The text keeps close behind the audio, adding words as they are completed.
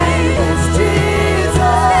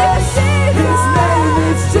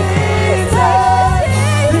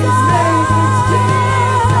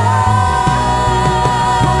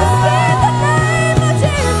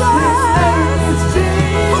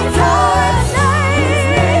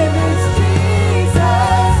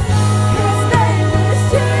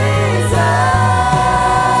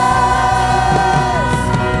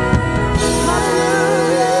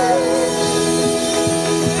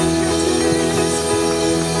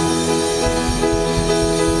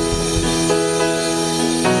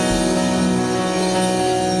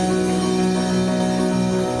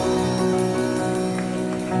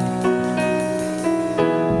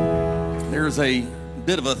a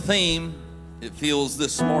bit of a theme, it feels,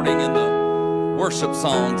 this morning in the worship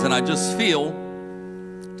songs, and I just feel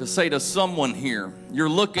to say to someone here, you're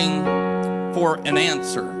looking for an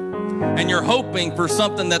answer, and you're hoping for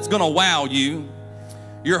something that's going to wow you.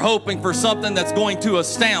 You're hoping for something that's going to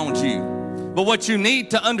astound you. But what you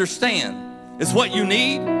need to understand is what you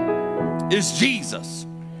need is Jesus.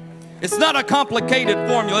 It's not a complicated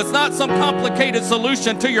formula. It's not some complicated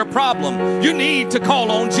solution to your problem. You need to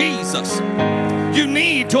call on Jesus. You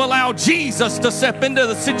need to allow Jesus to step into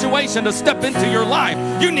the situation, to step into your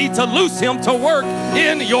life. You need to loose him to work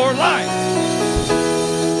in your life.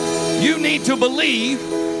 You need to believe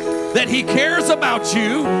that he cares about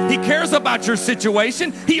you. He cares about your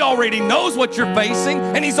situation. He already knows what you're facing,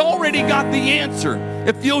 and he's already got the answer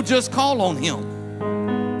if you'll just call on him.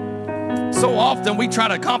 So often we try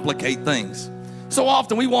to complicate things. So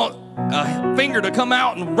often we want a finger to come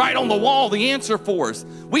out and write on the wall the answer for us.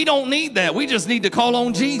 We don't need that. We just need to call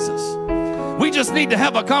on Jesus. We just need to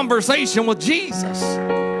have a conversation with Jesus.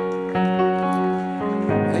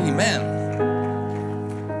 Amen.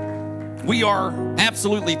 We are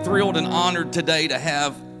absolutely thrilled and honored today to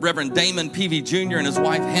have Reverend Damon Peavy Jr. and his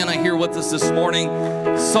wife Hannah here with us this morning.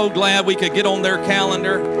 So glad we could get on their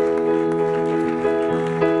calendar.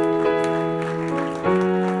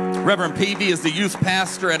 Reverend Peavy is the youth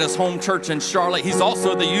pastor at his home church in Charlotte. He's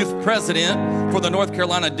also the youth president for the North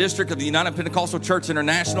Carolina district of the United Pentecostal Church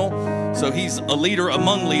International. So he's a leader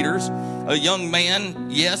among leaders, a young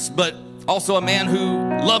man, yes, but also a man who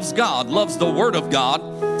loves God, loves the Word of God,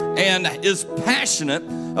 and is passionate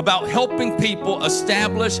about helping people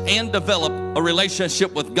establish and develop a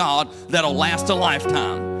relationship with God that'll last a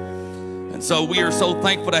lifetime. And so we are so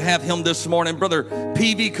thankful to have him this morning. Brother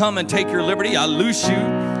Peavy, come and take your liberty. I loose you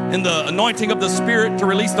in the anointing of the Spirit to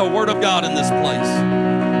release the Word of God in this place.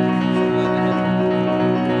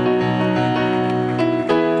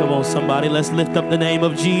 Come on, somebody, let's lift up the name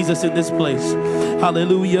of Jesus in this place.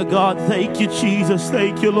 Hallelujah, God. Thank you, Jesus.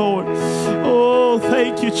 Thank you, Lord. Oh,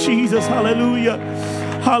 thank you, Jesus. Hallelujah.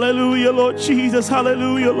 Hallelujah, Lord Jesus.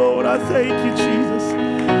 Hallelujah, Lord. I thank you, Jesus.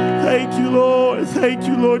 Thank you, Lord. Thank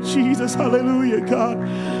you, Lord Jesus. Hallelujah, God.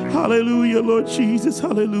 Hallelujah, Lord Jesus.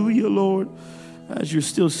 Hallelujah, Lord. As you're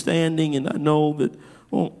still standing, and I know that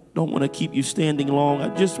don't want to keep you standing long, I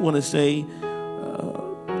just want to say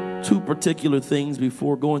two particular things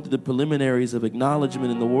before going to the preliminaries of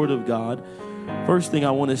acknowledgement in the Word of God. First thing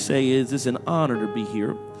I want to say is it's an honor to be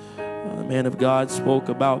here. The man of God spoke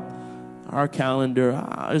about our calendar.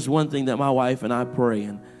 There's one thing that my wife and I pray,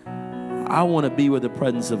 and I want to be where the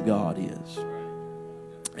presence of God is.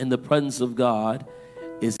 And the presence of God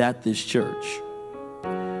is at this church.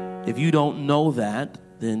 If you don't know that,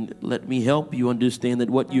 then let me help you understand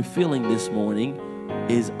that what you're feeling this morning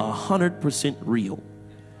is 100% real.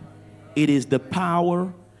 It is the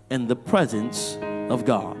power and the presence of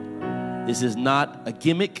God. This is not a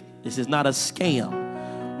gimmick. This is not a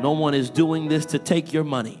scam. No one is doing this to take your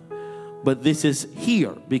money. But this is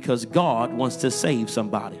here because God wants to save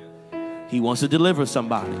somebody. He wants to deliver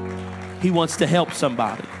somebody. He wants to help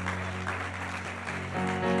somebody.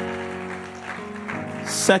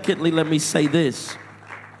 Secondly, let me say this.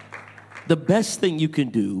 The best thing you can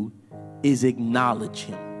do is acknowledge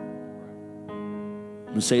him. I'm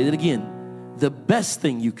going to say that again. The best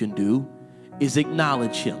thing you can do is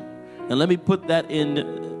acknowledge him. And let me put that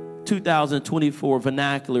in 2024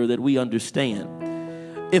 vernacular that we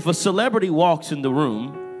understand. If a celebrity walks in the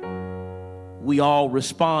room, we all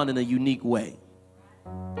respond in a unique way.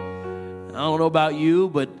 I don't know about you,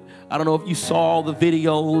 but I don't know if you saw the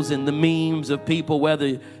videos and the memes of people,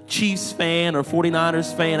 whether Chiefs fan or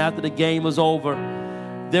 49ers fan, after the game was over.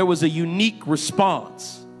 There was a unique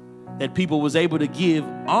response that people was able to give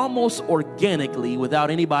almost organically without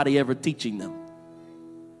anybody ever teaching them.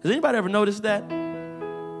 Has anybody ever noticed that?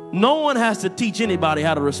 No one has to teach anybody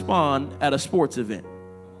how to respond at a sports event.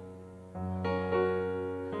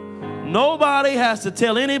 Nobody has to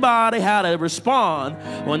tell anybody how to respond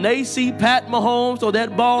when they see Pat Mahomes throw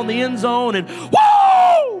that ball in the end zone and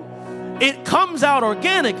whoa! It comes out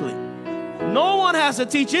organically. No one has to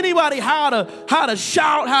teach anybody how to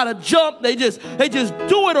shout, how to jump. They just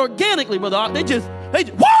do it organically, brother. They just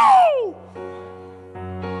whoa!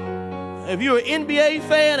 If you're an NBA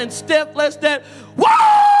fan and Steph lets that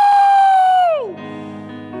whoa!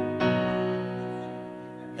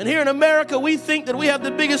 And here in America, we think that we have the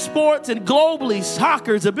biggest sports, and globally,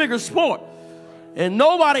 soccer is a bigger sport. And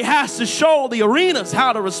nobody has to show the arenas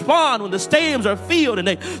how to respond when the stadiums are filled and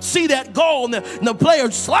they see that goal and the player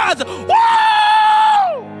slides.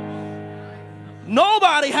 Whoa!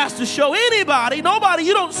 Nobody has to show anybody. Nobody,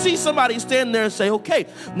 you don't see somebody stand there and say, okay,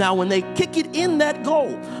 now when they kick it in that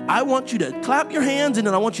goal, I want you to clap your hands and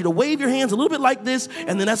then I want you to wave your hands a little bit like this,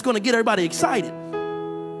 and then that's going to get everybody excited.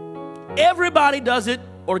 Everybody does it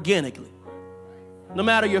organically. No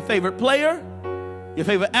matter your favorite player, your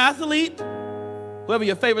favorite athlete, whoever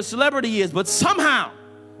your favorite celebrity is, but somehow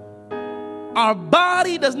our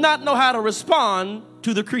body does not know how to respond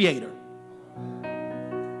to the Creator.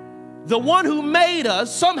 The one who made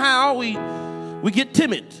us, somehow we get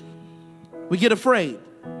timid. We get afraid.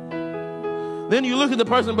 Then you look at the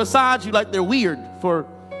person beside you like they're weird for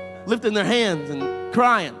lifting their hands and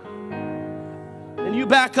crying. And you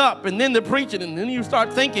back up, and then they're preaching, and then you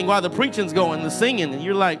start thinking while the preaching's going, the singing, and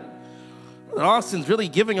you're like, Austin's really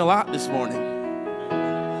giving a lot this morning.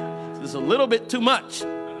 It's a little bit too much.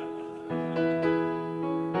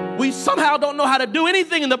 We somehow don't know how to do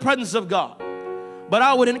anything in the presence of God. But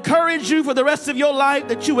I would encourage you for the rest of your life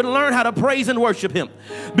that you would learn how to praise and worship Him.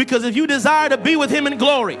 Because if you desire to be with Him in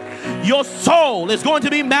glory, your soul is going to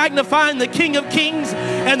be magnifying the King of Kings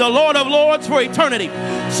and the Lord of Lords for eternity.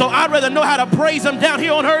 So I'd rather know how to praise Him down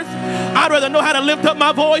here on earth. I'd rather know how to lift up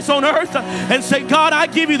my voice on earth and say, God, I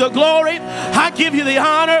give you the glory. I give you the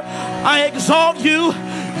honor. I exalt you.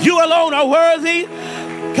 You alone are worthy.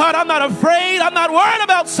 God, I'm not afraid. I'm not worried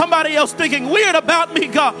about somebody else thinking weird about me,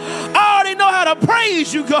 God. I already know how to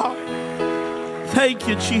praise you, God. Thank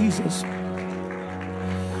you, Jesus.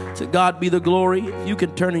 To God be the glory. If you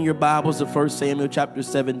can turn in your Bibles to 1 Samuel chapter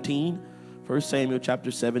 17. 1 Samuel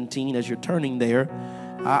chapter 17. As you're turning there,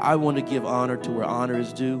 I want to give honor to where honor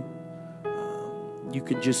is due. You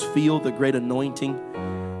can just feel the great anointing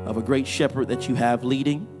of a great shepherd that you have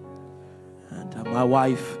leading. And my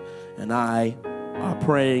wife and I are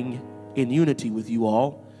praying in unity with you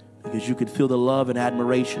all, because you can feel the love and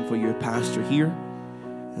admiration for your pastor here.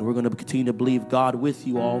 And we're going to continue to believe God with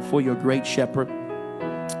you all for your great shepherd.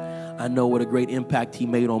 I know what a great impact he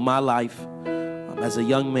made on my life as a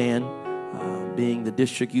young man, being the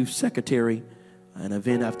district youth secretary, and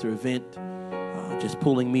event after event, just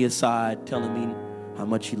pulling me aside, telling me how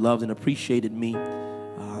much he loved and appreciated me,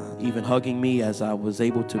 even hugging me as I was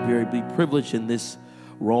able to be privileged in this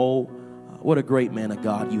role. What a great man of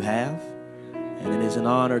God you have. And it is an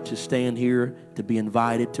honor to stand here, to be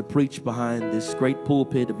invited to preach behind this great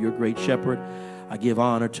pulpit of your great shepherd. I give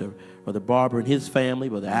honor to Brother Barber and his family,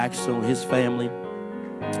 Brother Axel and his family.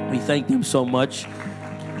 We thank them so much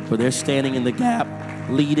for their standing in the gap,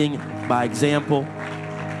 leading by example.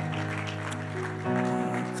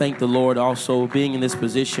 Thank the Lord also being in this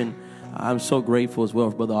position. I'm so grateful as well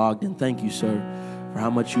for Brother Ogden. Thank you, sir, for how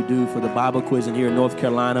much you do for the Bible quizzing here in North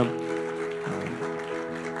Carolina.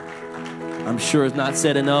 I'm sure it's not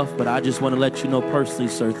said enough, but I just want to let you know personally,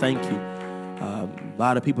 sir, thank you. A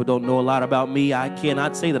lot of people don't know a lot about me. I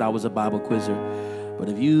cannot say that I was a Bible quizzer. But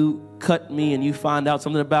if you cut me and you find out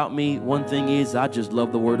something about me, one thing is I just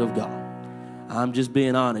love the Word of God. I'm just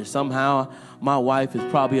being honest. Somehow my wife is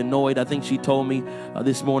probably annoyed. I think she told me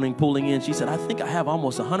this morning pulling in, she said, I think I have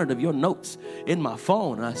almost 100 of your notes in my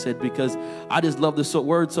phone. And I said, because I just love this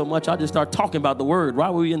word so much, I just start talking about the word. Why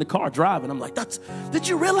were we in the car driving? I'm like, did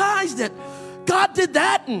you realize that God did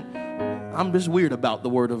that? And I'm just weird about the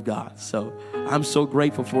Word of God. So I'm so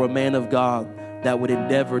grateful for a man of God that would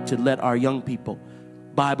endeavor to let our young people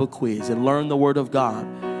Bible quiz and learn the Word of God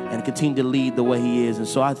and continue to lead the way he is. And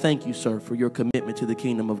so I thank you, sir, for your commitment to the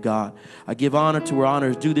kingdom of God. I give honor to where honor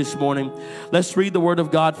is due this morning. Let's read the Word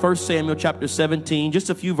of God, 1 Samuel chapter 17, just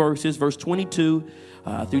a few verses, verse 22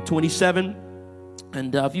 through 27.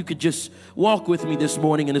 And if you could just walk with me this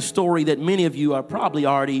morning in a story that many of you are probably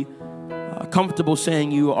already comfortable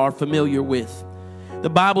saying you are familiar with. The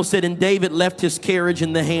Bible said, and David left his carriage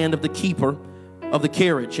in the hand of the keeper of the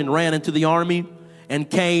carriage and ran into the army and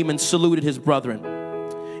came and saluted his brethren.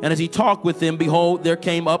 And as he talked with them, behold, there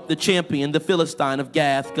came up the champion, the Philistine of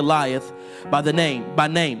Gath, Goliath, by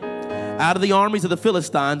name, out of the armies of the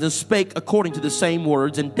Philistines, and spake according to the same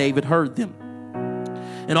words, and David heard them.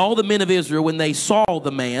 And all the men of Israel, when they saw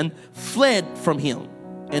the man, fled from him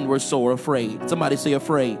and were sore afraid. Somebody say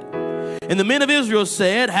afraid. And the men of Israel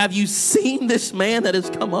said, have you seen this man that has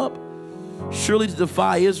come up? Surely to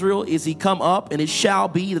defy Israel is he come up, and it shall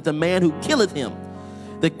be that the man who killeth him,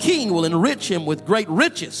 the king will enrich him with great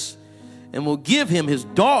riches, and will give him his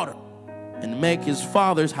daughter, and make his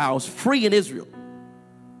father's house free in Israel.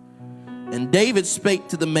 And David spake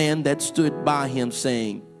to the man that stood by him,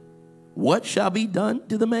 saying, what shall be done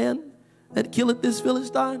to the man that killeth this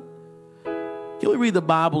Philistine? Can we read the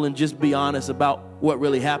Bible and just be honest about what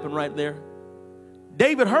really happened right there?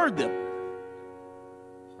 David heard them.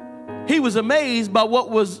 He was amazed by what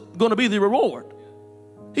was going to be the reward.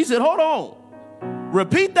 He said, hold on.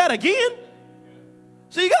 Repeat that again?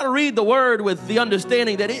 So you got to read the word with the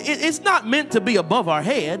understanding that it's not meant to be above our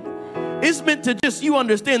head. It's meant to just, you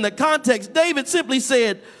understand the context. David simply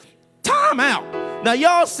said, time out. Now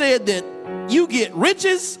y'all said that you get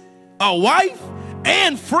riches, a wife,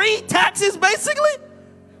 and free taxes basically.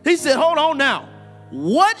 He said, hold on now.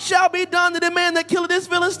 What shall be done to the man that killeth this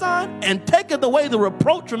Philistine and taketh away the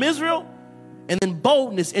reproach from Israel? And then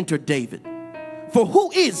boldness entered David. For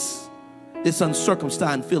who is this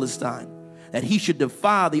uncircumcised Philistine, that he should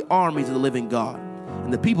defy the armies of the living God?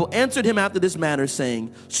 And the people answered him after this manner,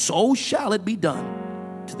 saying, so shall it be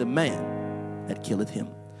done to the man that killeth him.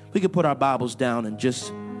 We could put our Bibles down and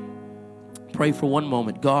just pray for one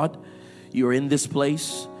moment. God, you are in this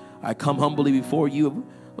place. I come humbly before you,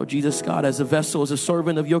 Lord Jesus, God, as a vessel, as a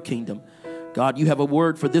servant of your kingdom. God, you have a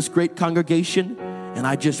word for this great congregation, and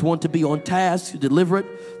I just want to be on task to deliver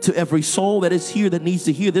it to every soul that is here that needs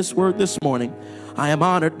to hear this word this morning. I am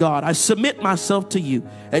honored, God. I submit myself to you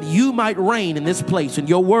that you might reign in this place and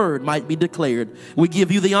your word might be declared. We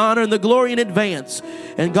give you the honor and the glory in advance.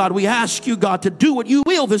 And God, we ask you, God, to do what you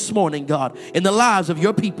will this morning, God, in the lives of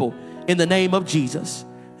your people, in the name of Jesus.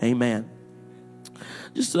 Amen.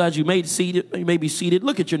 Just as you may be seated,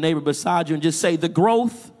 look at your neighbor beside you and just say, the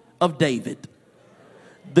growth of David.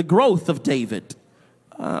 The growth of David.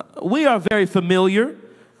 We are very familiar.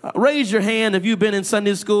 Raise your hand if you've been in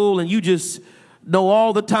Sunday school and you just know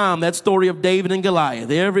all the time that story of David and Goliath.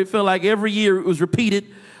 It felt like every year it was repeated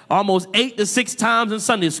almost 8 to 6 times in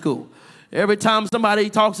Sunday school. Every time somebody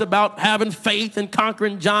talks about having faith and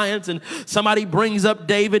conquering giants and somebody brings up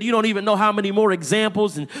David, you don't even know how many more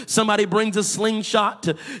examples, and somebody brings a slingshot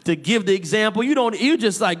to give the example. You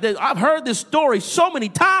just like, I've heard this story so many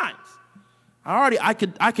times.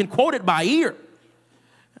 I can quote it by ear.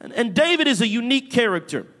 And David is a unique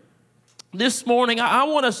character. This morning, I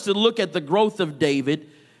want us to look at the growth of David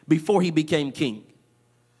before he became king.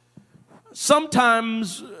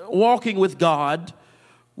 Sometimes walking with God,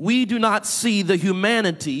 we do not see the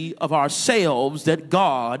humanity of ourselves that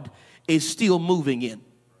God is still moving in.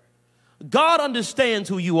 God understands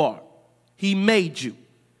who you are. He made you.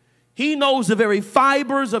 He knows the very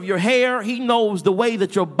fibers of your hair. He knows the way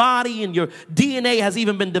that your body and your DNA has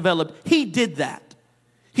even been developed. He did that.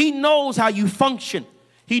 He knows how you function.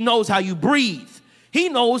 He knows how you breathe. He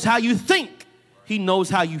knows how you think. He knows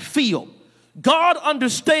how you feel. God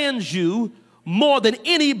understands you more than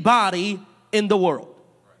anybody in the world.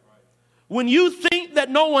 When you think that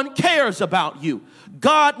no one cares about you,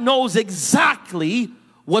 God knows exactly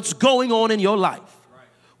what's going on in your life.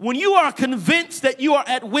 When you are convinced that you are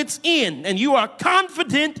at wit's end and you are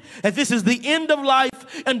confident that this is the end of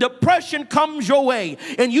life and depression comes your way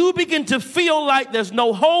and you begin to feel like there's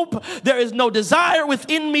no hope, there is no desire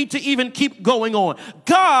within me to even keep going on,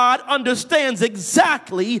 God understands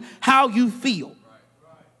exactly how you feel.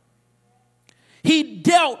 He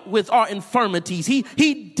dealt with our infirmities.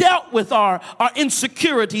 He dealt with our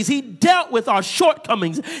insecurities. He dealt with our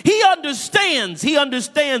shortcomings. He understands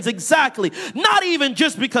exactly, not even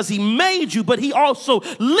just because he made you, but he also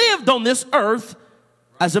lived on this earth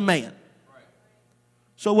as a man.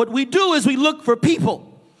 So what we do is we look for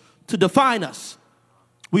people to define us.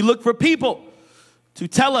 We look for people to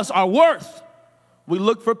tell us our worth. We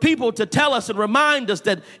look for people to tell us and remind us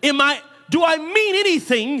that do I mean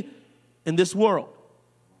anything in this world?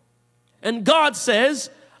 And God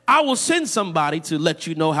says, I will send somebody to let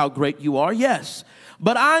you know how great you are, yes,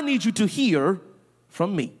 but I need you to hear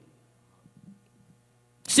from me.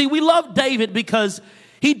 See, we love David because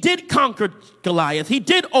he did conquer Goliath. He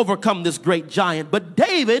did overcome this great giant, but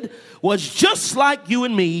David was just like you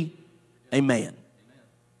and me, a man.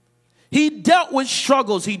 He dealt with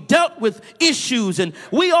struggles. He dealt with issues. And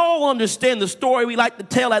we all understand the story we like to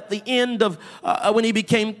tell at the end of when he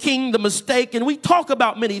became king, the mistake. And we talk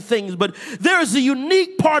about many things. But there is a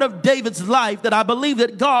unique part of David's life that I believe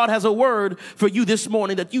that God has a word for you this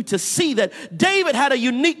morning, that you to see that David had a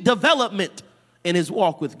unique development in his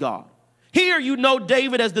walk with God. Here you know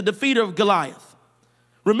David as the defeater of Goliath.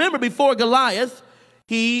 Remember, before Goliath,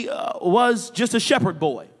 he was just a shepherd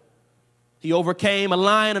boy. He overcame a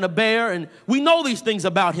lion and a bear, and we know these things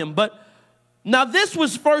about him. But now this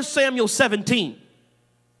was 1 Samuel 17.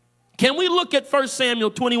 Can we look at 1 Samuel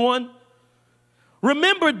 21?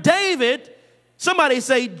 Remember David, somebody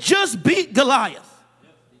say, just beat Goliath.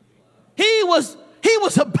 He was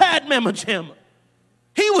a bad mamma jamma.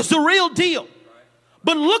 He was the real deal.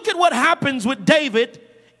 But look at what happens with David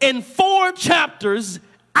in 4 chapters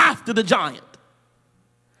after the giant.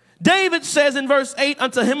 David says in verse 8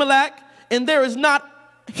 unto Ahimelech, and there is not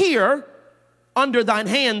here under thine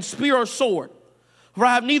hand spear or sword. For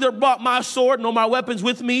I have neither brought my sword nor my weapons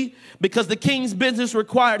with me, because the king's business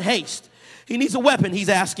required haste. He needs a weapon, he's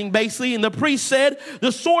asking, basically. And the priest said,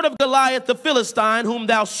 the sword of Goliath the Philistine, whom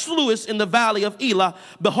thou slewest in the valley of Elah,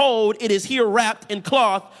 behold, it is here wrapped in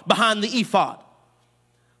cloth behind the ephod.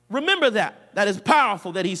 Remember that. That is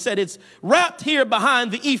powerful that he said it's wrapped here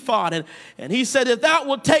behind the ephod. And he said, if thou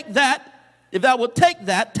wilt take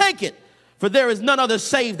that, take it. For there is none other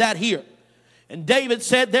save that here. And David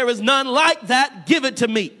said, there is none like that, give it to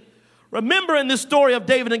me. Remember in this story of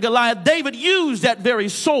David and Goliath, David used that very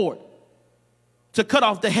sword to cut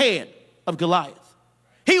off the head of Goliath.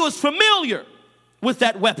 He was familiar with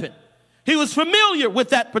that weapon. He was familiar with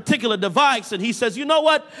that particular device. And he says, you know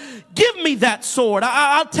what? Give me that sword.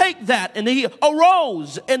 I'll take that. And he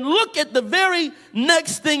arose, and look at the very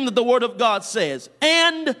next thing that the word of God says,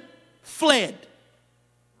 and fled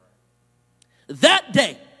that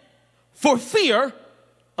day for fear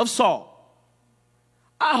of Saul.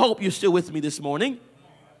 I hope you're still with me this morning.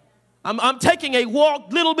 I'm taking a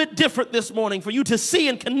walk a little bit different this morning for you to see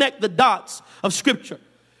and connect the dots of Scripture.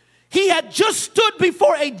 He had just stood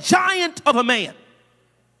before a giant of a man.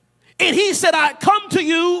 And he said, I come to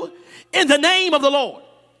you in the name of the Lord.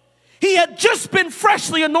 He had just been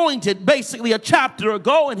freshly anointed, basically a chapter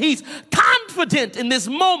ago, and he's confident in this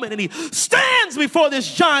moment. And he stands before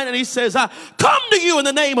this giant and he says, I come to you in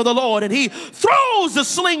the name of the Lord. And he throws the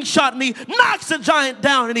slingshot and he knocks the giant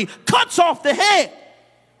down and he cuts off the head.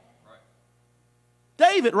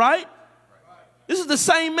 David, right? This is the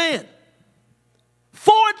same man.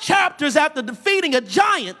 4 chapters after defeating a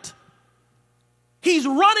giant, he's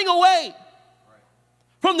running away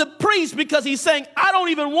from the priest because he's saying, I don't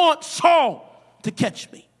even want Saul to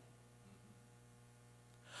catch me.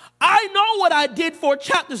 I know what I did 4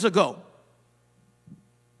 chapters ago,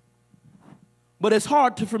 but it's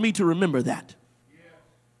hard for me to remember that.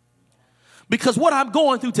 Because what I'm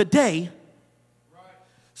going through today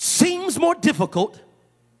seems more difficult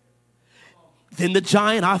than the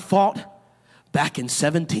giant I fought back in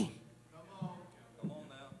 17.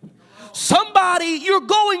 Somebody, you're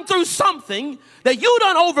going through something that you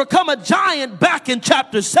done overcome a giant back in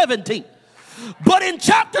chapter 17. But in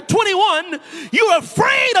chapter 21, you're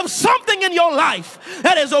afraid of something in your life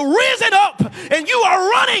that has arisen up, and you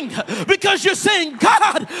are running because you're saying,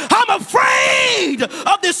 God, I'm afraid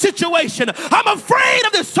of this situation. I'm afraid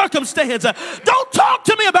of this circumstance. Don't talk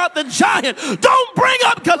to me about the giant. Don't bring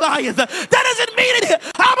up Goliath. That doesn't mean it.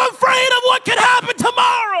 I'm afraid of what could happen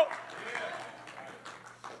tomorrow.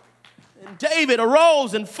 And David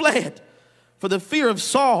arose and fled for the fear of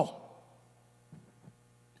Saul.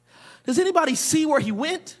 Does anybody see where he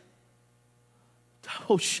went?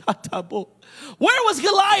 Oh, Shatabo. Where was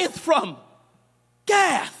Goliath from?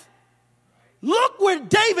 Gath. Look where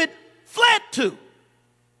David fled to.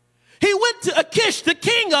 He went to Achish, the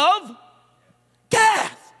king of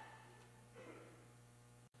Gath.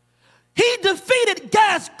 He defeated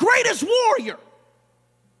Gath's greatest warrior.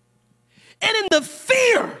 And in the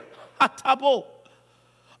fear, Shatabo,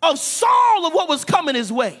 of Saul, of what was coming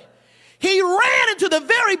his way, he ran into the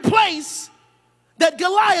very place that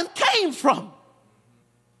Goliath came from.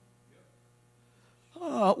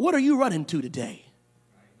 What are you running to today?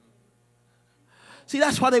 See,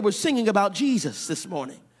 that's why they were singing about Jesus this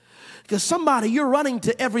morning. Because somebody, you're running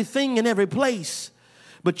to everything and every place,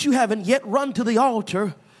 but you haven't yet run to the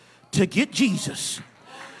altar to get Jesus.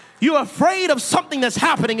 You're afraid of something that's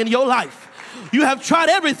happening in your life. You have tried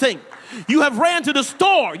everything. You have ran to the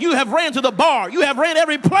store. You have ran to the bar. You have ran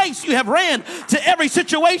every place. You have ran to every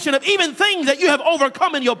situation of even things that you have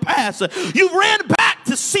overcome in your past. You ran back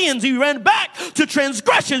to sins. You ran back to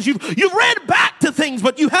transgressions. You ran back to things,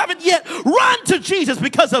 but you haven't yet run to Jesus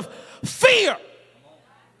because of fear.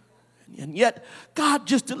 And yet, God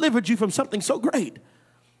just delivered you from something so great.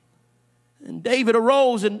 And David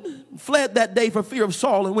arose and fled that day for fear of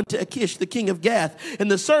Saul and went to Achish, the king of Gath. And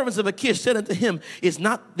the servants of Achish said unto him, is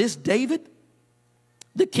not this David,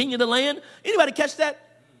 the king of the land? Anybody catch that?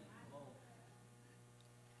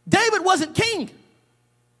 David wasn't king.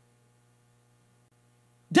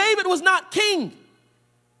 David was not king.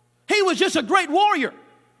 He was just a great warrior.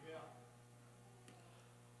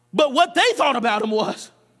 But what they thought about him was,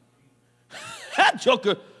 that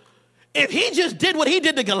joker, if he just did what he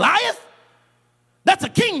did to Goliath, that's a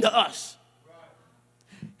king to us.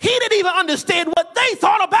 He didn't even understand what they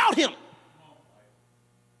thought about him.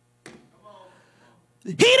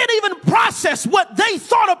 He didn't even process what they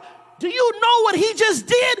thought of. Do you know what he just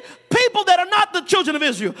did? People that are not the children of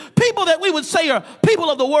Israel, people that we would say are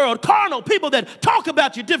people of the world, carnal, people that talk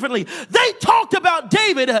about you differently, they talked about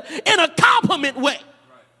David in a compliment way.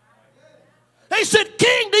 They said,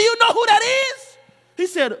 King, do you know who that is? He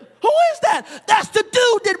said, who is that? That's the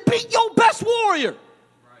dude that beat your best warrior.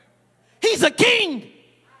 He's a king.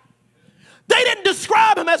 They didn't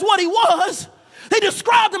describe him as what he was. They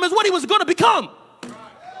described him as what he was going to become.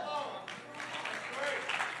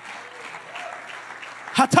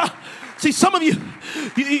 See, some of you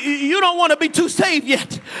don't want to be too saved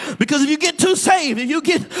yet, because if you get too saved, if you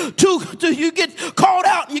get called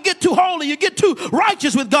out, you get too holy, you get too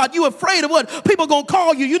righteous with God, you're afraid of what people are going to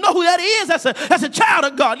call you. You know who that is? That's a child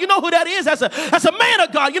of God. You know who that is? That's a man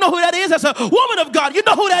of God. You know who that is? That's a woman of God. You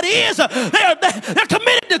know who that is? They're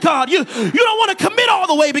committed to God. You don't want to commit all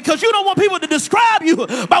the way because you don't want people to describe you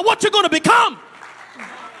by what you're going to become.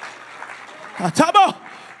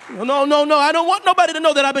 No. I don't want nobody to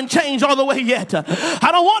know that I've been changed all the way yet. I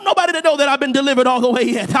don't want nobody to know that I've been delivered all the way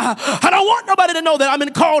yet. I don't want nobody to know that I've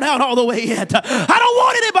been called out all the way yet. I don't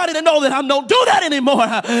want anybody to know that I don't do that anymore.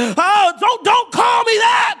 Don't call me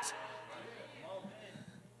that.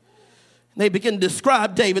 They begin to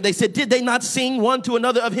describe David. They said, did they not sing one to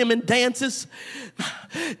another of him in dances?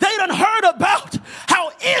 They done heard about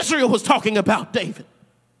how Israel was talking about David.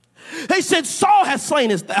 They said Saul has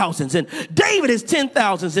slain his thousands and David his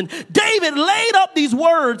 10,000s, and David laid up these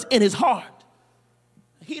words in his heart.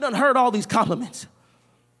 He done heard all these compliments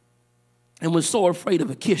and was so afraid of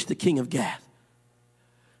Achish, the king of Gath.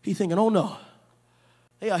 He thinking, oh no,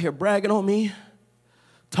 they out here bragging on me,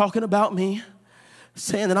 talking about me,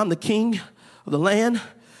 saying that I'm the king of the land,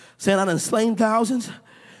 saying I done slain thousands.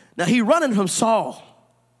 Now he running from Saul,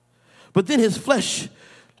 but then his flesh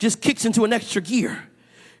just kicks into an extra gear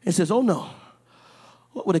and says, oh no,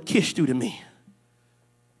 what would Achish do to me?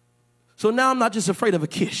 So now I'm not just afraid of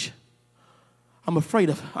Achish. I'm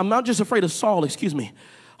not just afraid of Saul,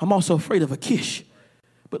 I'm also afraid of Achish.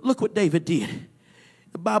 But look what David did.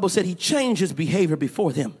 The Bible said he changed his behavior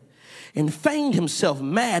before them and feigned himself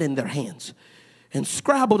mad in their hands and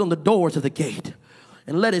scribbled on the doors of the gate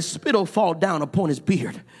and let his spittle fall down upon his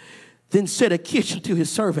beard. Then said Achish unto his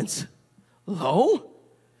servants, lo,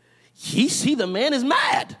 ye see the man is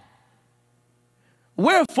mad.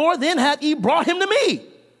 Wherefore then hath ye brought him to me?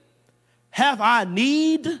 Have I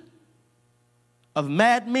need of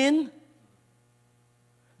madmen,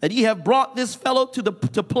 that ye have brought this fellow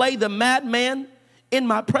to play the madman in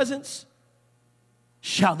my presence?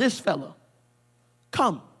 Shall this fellow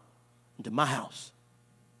come into my house?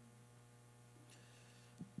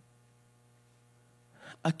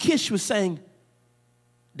 Achish was saying,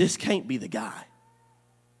 this can't be the guy.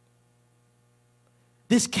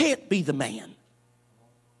 This can't be the man.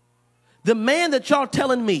 The man that y'all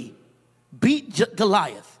telling me beat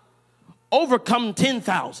Goliath, overcome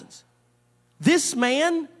 10,000s. This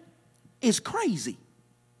man is crazy.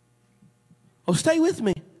 Oh, stay with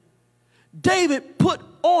me. David put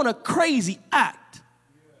on a crazy act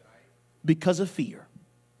because of fear.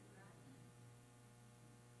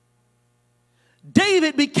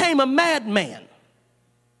 David became a madman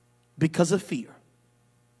because of fear.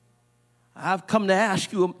 I've come to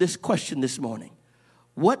ask you this question this morning.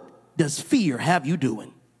 What does fear have you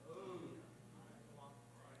doing?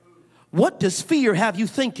 What does fear have you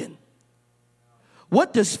thinking?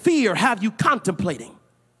 What does fear have you contemplating?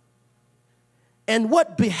 And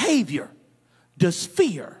what behavior does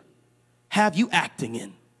fear have you acting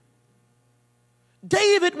in?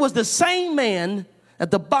 David was the same man that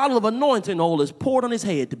the bottle of anointing oil is poured on his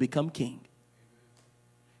head to become king.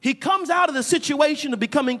 He comes out of the situation of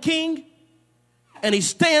becoming king, and he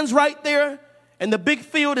stands right there in the big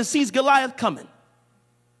field and sees Goliath coming.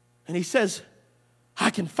 And he says,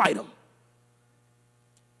 I can fight him.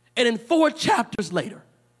 And in 4 chapters later,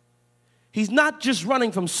 he's not just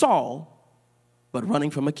running from Saul, but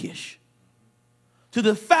running from Achish. To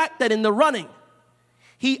the fact that in the running,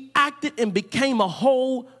 he acted and became a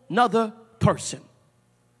whole nother person.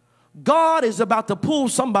 God is about to pull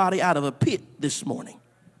somebody out of a pit this morning.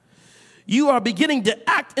 You are beginning to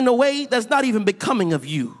act in a way that's not even becoming of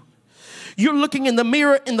you. You're looking in the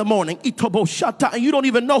mirror in the morning, and you don't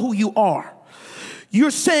even know who you are.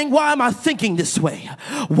 You're saying, why am I thinking this way?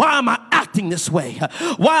 Why am I acting this way?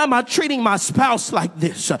 Why am I treating my spouse like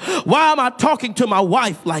this? Why am I talking to my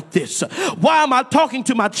wife like this? Why am I talking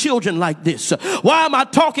to my children like this? Why am I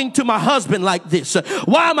talking to my husband like this?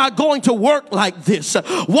 Why am I going to work like this?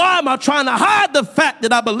 Why am I trying to hide the fact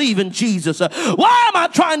that I believe in Jesus? Why am I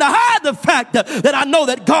trying to hide the fact that I know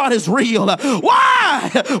that God is real?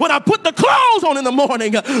 Why, when I put the clothes on in the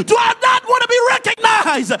morning, do I not want to be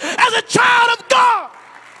recognized as a child of God?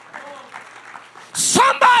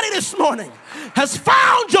 Somebody this morning has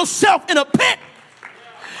found yourself in a pit,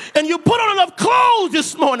 and you put on enough clothes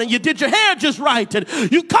this morning, you did your hair just right,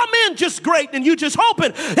 and you come in just great, and you just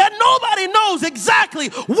hoping that nobody knows exactly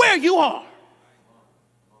where you are.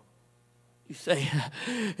 You say,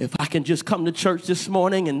 if I can just come to church this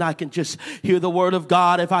morning and I can just hear the word of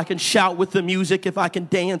God, if I can shout with the music, if I can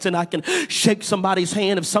dance and I can shake somebody's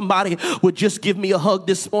hand, if somebody would just give me a hug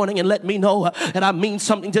this morning and let me know that I mean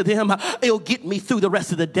something to them, it'll get me through the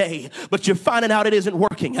rest of the day. But you're finding out it isn't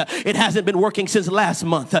working. It hasn't been working since last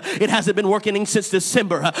month. It hasn't been working since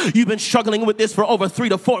December. You've been struggling with this for over 3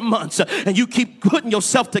 to 4 months, and you keep putting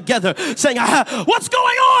yourself together saying, what's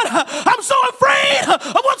going on? I'm so afraid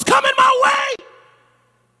of what's coming my way.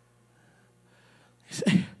 You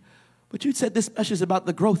say, but you said this message is about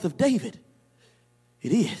the growth of David.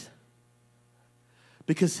 It is.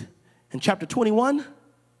 Because in chapter 21,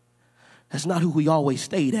 that's not who he always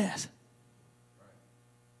stayed as.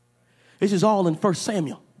 This is all in 1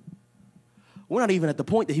 Samuel. We're not even at the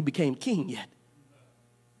point that he became king yet.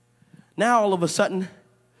 Now all of a sudden,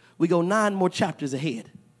 we go 9 more chapters ahead.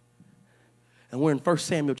 And we're in 1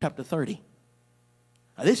 Samuel chapter 30.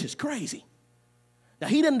 Now this is crazy. Now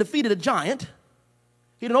he didn't defeat a giant.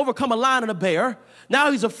 He didn't overcome a lion and a bear.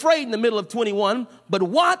 Now he's afraid in the middle of 21. But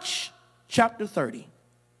watch chapter 30.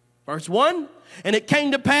 Verse 1. And it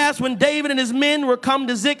came to pass when David and his men were come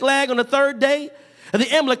to Ziklag on the 3rd day,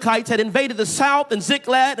 the Amalekites had invaded the south and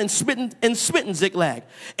Ziklag and smitten Ziklag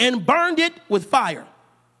and burned it with fire,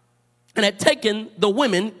 and had taken the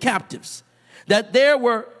women captives that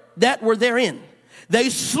were therein. They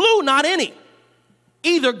slew not any,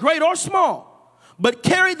 either great or small, but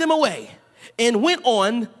carried them away and went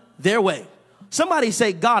on their way. Somebody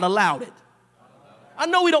say, God allowed it. I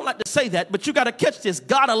know we don't like to say that, but you got to catch this.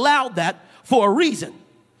 God allowed that for a reason.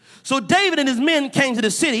 So David and his men came to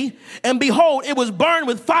the city, and behold, it was burned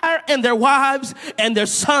with fire, and their wives and their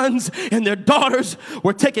sons and their daughters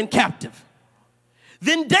were taken captive.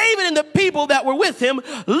 Then David and the people that were with him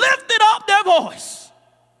lifted up their voice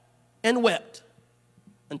and wept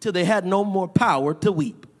until they had no more power to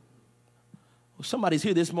weep. Somebody's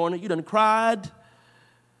here this morning. You done cried.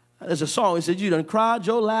 There's a song that says, you done cried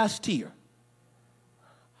your last tear.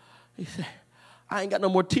 He said, I ain't got no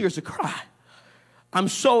more tears to cry. I'm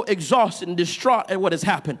so exhausted and distraught at what has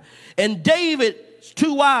happened. And David's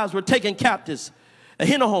 2 wives were taken captives,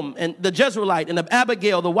 Ahinoam and the Jezreelite, and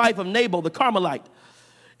Abigail, the wife of Nabal, the Carmelite.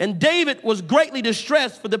 And David was greatly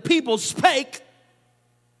distressed, for the people spake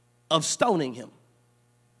of stoning him.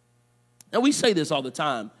 Now we say this all the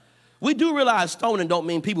time. We do realize stoning don't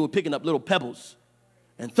mean people were picking up little pebbles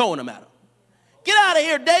and throwing them at him. Get out of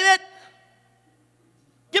here, David.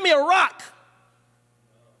 Give me a rock.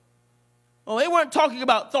 Oh, they weren't talking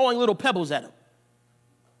about throwing little pebbles at him.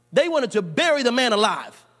 They wanted to bury the man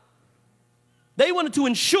alive. They wanted to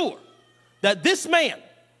ensure that this man,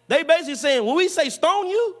 they basically saying, when we say stone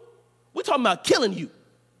you, we're talking about killing you.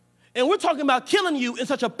 And we're talking about killing you in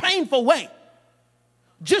such a painful way,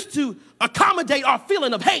 just to accommodate our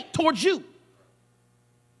feeling of hate towards you.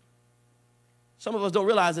 Some of us don't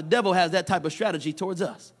realize the devil has that type of strategy towards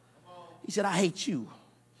us. He said, I hate you.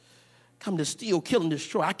 Come to steal, kill, and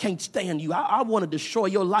destroy. I can't stand you. I want to destroy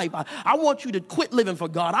your life. I want you to quit living for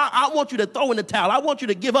God. I want you to throw in the towel. I want you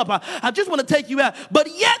to give up. I just want to take you out. But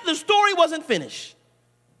yet the story wasn't finished.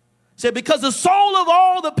 It said, because the soul of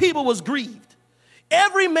all the people was grieved,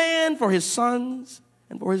 every man for his sons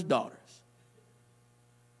and for his daughters.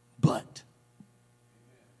 But,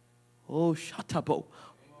 oh, shatapo,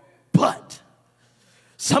 but,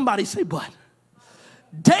 somebody say but.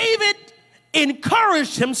 David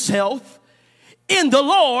encouraged himself in the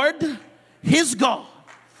Lord, his God.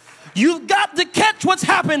 You've got to catch what's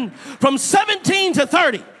happened from 17 to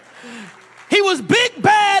 30. He was big,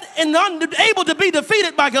 bad, and unable to be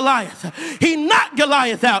defeated by Goliath. He knocked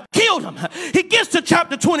Goliath out, killed him. He gets to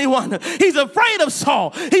chapter 21. He's afraid of Saul.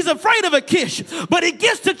 He's afraid of Achish. But he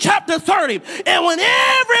gets to chapter 30. And when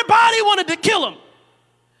everybody wanted to kill him,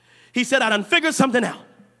 he said, I done figured something out.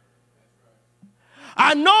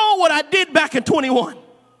 I know what I did back in 21,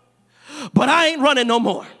 but I ain't running no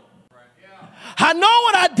more. I know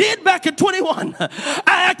what I did back in 21. I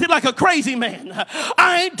acted like a crazy man.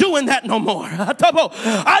 I ain't doing that no more.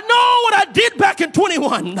 I know what I did back in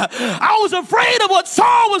 21. I was afraid of what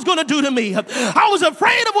Saul was going to do to me. I was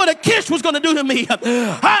afraid of what Achish was going to do to me.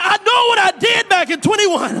 I know what I did back in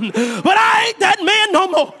 21, but I ain't that man no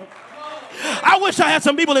more. I wish I had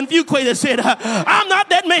some people in Fuquay that said, I'm not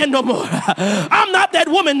that man no more. I'm not that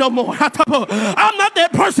woman no more. I'm not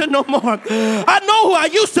that person no more. I know who I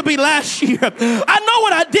used to be last year. I know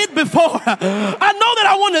what I did before. I know that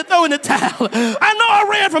I wanted to throw in the towel. I know I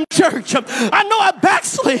ran from church. I know I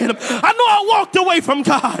backslid. I know I walked away from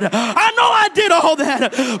God. I know I did all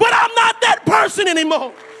that. But I'm not that person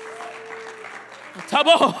anymore.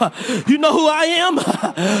 You know who I am?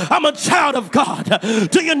 I'm a child of God.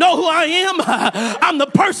 Do you know who I am? I'm the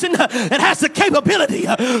person that has the capability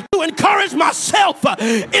to encourage myself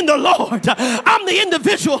in the Lord. I'm the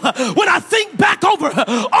individual, when I think back over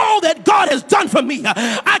all that God has done for me,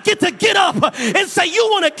 I get up and say, you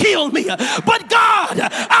want to kill me, but God,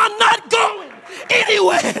 I'm not going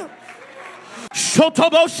anywhere.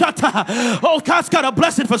 Oh, God's got a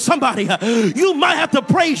blessing for somebody. You might have to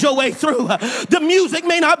praise your way through. The music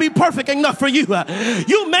may not be perfect enough for you.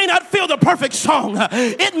 You may not feel the perfect song.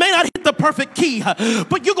 It may not hit the perfect key.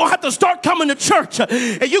 But you're going to have to start coming to church.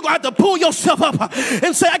 And you're going to have to pull yourself up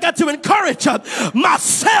and say, I got to encourage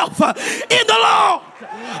myself in the Lord.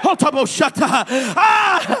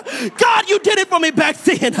 God, you did it for me back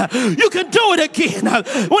then. You can do it again.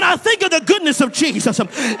 When I think of the goodness of Jesus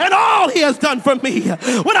and all he has done for me,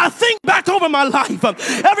 when I think back over my life,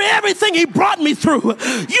 everything he brought me through,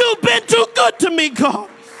 you've been too good to me, God.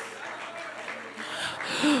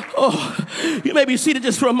 Oh, you may be seated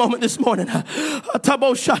just for a moment this morning. You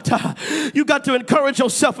got to encourage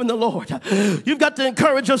yourself in the Lord. You've got to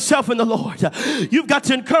encourage yourself in the Lord. You've got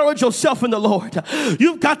to encourage yourself in the Lord.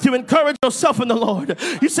 You've got to encourage yourself in the Lord.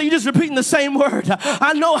 You say you're just repeating the same word.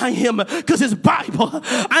 I know I am, because it's Bible.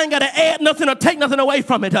 I ain't got to add nothing or take nothing away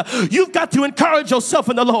from it. You've got to encourage yourself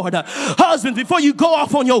in the Lord. Husbands, before you go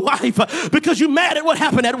off on your wife because you're mad at what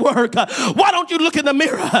happened at work, why don't you look in the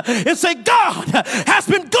mirror and say, God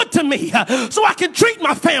has been good to me, so I can treat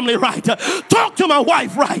my family right, talk to my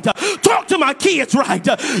wife right, talk to my kids right.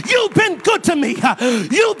 You've been good to me.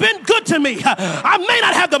 You've been good to me. I may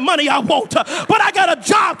not have the money I want, but I got a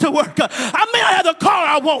job to work. I may not have the car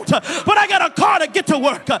I want, but I got a car to get to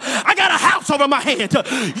work. I got a house over my head.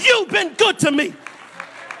 You've been good to me.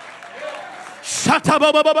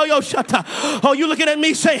 Oh, you looking at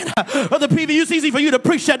me saying, Brother Peavy, it's easy for you to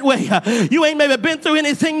preach that way. You ain't maybe been through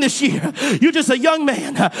anything this year. You're just a young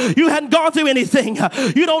man. You hadn't gone through anything.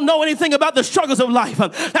 You don't know anything about the struggles of life.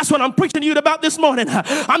 That's what I'm preaching to you about this morning.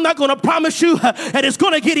 I'm not going to promise you that it's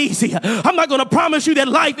going to get easy. I'm not going to promise you that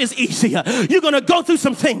life is easy. You're going to go through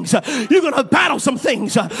some things. You're going to battle some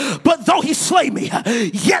things. But though he slay me,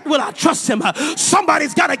 yet will I trust him.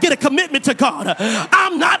 Somebody's got to get a commitment to God.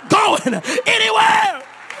 I'm not going anywhere.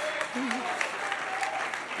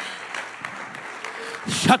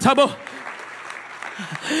 Shut up.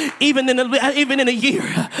 Even in a year,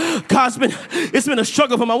 it's been a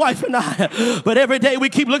struggle for my wife and I. But every day we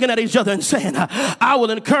keep looking at each other and saying, I will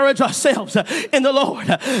encourage ourselves in the Lord.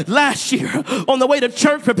 Last year, on the way to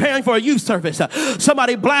church preparing for a youth service,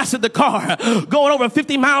 somebody blasted the car going over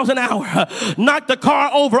 50 miles an hour, knocked the car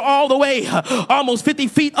over all the way, almost 50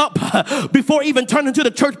 feet up before even turning to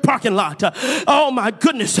the church parking lot. Oh my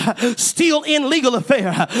goodness, still in legal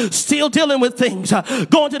affair, still dealing with things,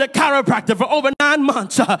 going to the chiropractor for over 9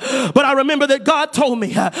 months. But I remember that God told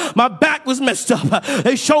me my back was messed up.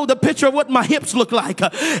 They showed the picture of what my hips looked like.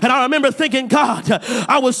 And I remember thinking, God,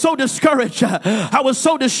 I was so discouraged. I was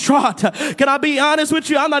so distraught. Can I be honest with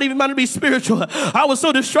you? I'm not even trying to be spiritual. I was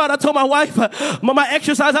so distraught. I told my wife, my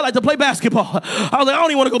exercise, I like to play basketball. I was like, I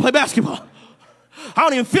don't even want to go play basketball. I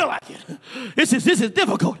don't even feel like it. This is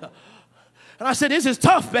difficult. And I said, this is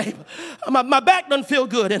tough, babe. My back doesn't feel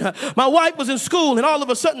good. And my wife was in school, and all of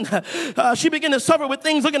a sudden, she began to suffer with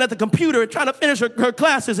things looking at the computer and trying to finish her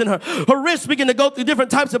classes, and her wrists began to go through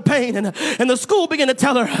different types of pain. And the school began to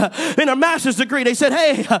tell her, in her master's degree, they said,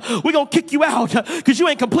 hey, we're going to kick you out because you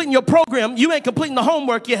ain't completing your program. You ain't completing the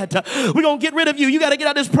homework yet. We're going to get rid of you. You got to get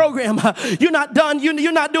out of this program. You're not done.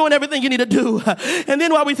 You're not doing everything you need to do. And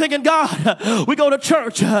then while we're thinking, God, we go to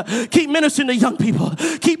church, keep ministering to young people,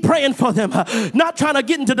 keep praying for them, not trying to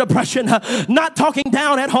get into depression, not talking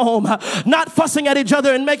down at home, not fussing at each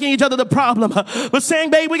other and making each other the problem, but saying,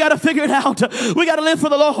 babe, we got to figure it out. We got to live for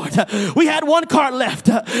the Lord. We had one car left,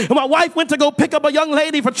 and my wife went to go pick up a young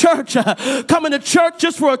lady for church, coming to church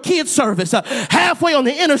just for a kid's service, halfway on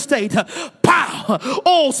the interstate, pow,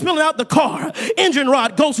 oil spilling out the car, engine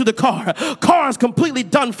rod goes through the car is completely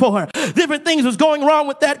done for. Different things was going wrong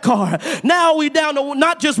with that car. Now we down to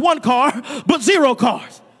not just one car, but 0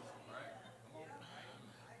 cars.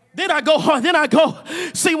 Then I go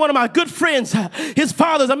see one of my good friends. His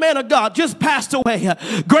father's a man of God, just passed away.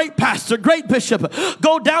 Great pastor, great bishop.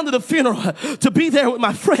 Go down to the funeral to be there with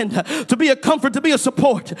my friend, to be a comfort, to be a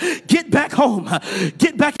support. Get back home,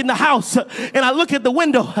 get back in the house. And I look at the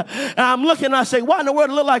window and I'm looking and I say, why in the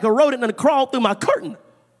world it look like a rodent and crawled through my curtain?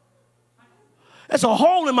 There's a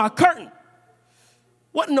hole in my curtain.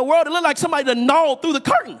 What in the world? It looked like somebody that gnawed through the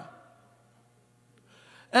curtain.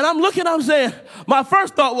 And I'm looking, I'm saying, my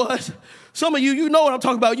first thought was, some of you, you know what I'm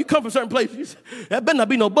talking about. You come from certain places. That better not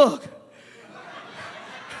be no bug.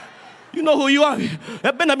 You know who you are.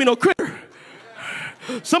 That better not be no critter.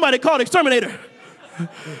 Somebody called exterminator.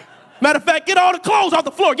 Matter of fact, get all the clothes off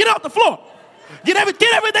the floor. Get off the floor. Get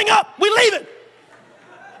everything up. We leaving.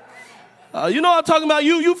 You know what I'm talking about.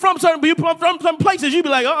 You from some places. You be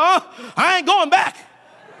like, I ain't going back.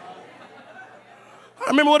 I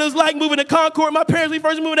remember what it was like moving to Concord. My parents, we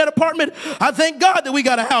first moved to that apartment. I thank God that we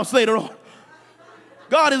got a house later on.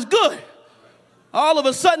 God is good. All of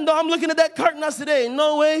a sudden, though, I'm looking at that curtain. I said, hey,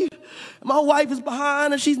 no way. My wife is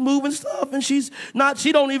behind and she's moving stuff and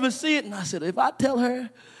she don't even see it. And I said, if I tell her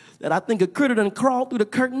that I think a critter done crawled through the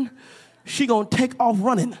curtain, she gonna take off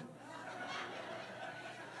running.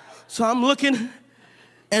 So I'm looking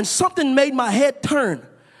and something made my head turn.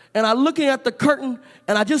 And I'm looking at the curtain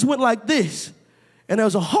and I just went like this. And there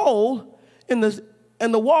was a hole in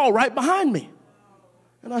the wall right behind me.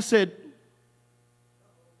 And I said,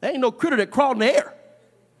 there ain't no critter that crawled in the air.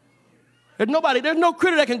 There's no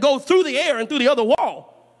critter that can go through the air and through the other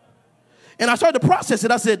wall. And I started to process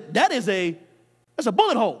it. I said, that's a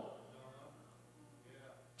bullet hole.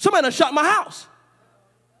 Somebody done shot my house.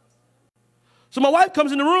 So my wife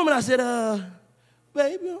comes in the room and I said,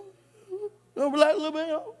 baby, relax a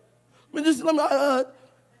little bit.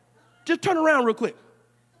 Just turn around real quick.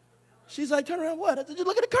 She's like, turn around what? I said, just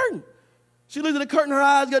look at the curtain. She looked at the curtain, her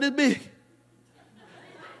eyes got this big.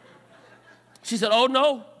 She said, oh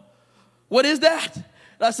no, what is that? And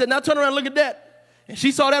I said, now turn around and look at that. And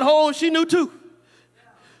she saw that hole and she knew too.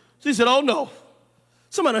 She said, oh no,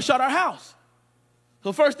 somebody done shot our house.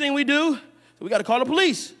 So first thing we do, we got to call the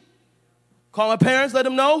police. Call my parents, let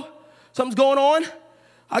them know something's going on.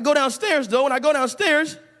 I go downstairs though, when I go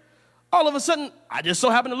downstairs, all of a sudden, I just so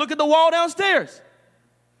happen to look at the wall downstairs.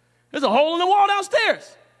 There's a hole in the wall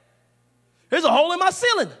downstairs. There's a hole in my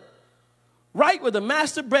ceiling, right where the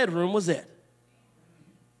master bedroom was at.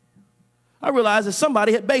 I realized that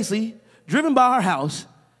somebody had basically driven by our house,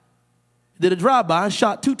 did a drive-by and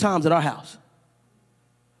shot 2 times at our house.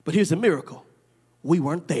 But here's the miracle. We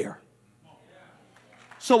weren't there.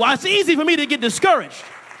 So it's easy for me to get discouraged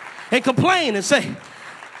and complain and say,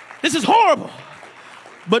 this is horrible.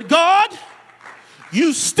 But God,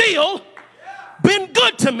 you still been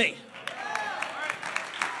good to me.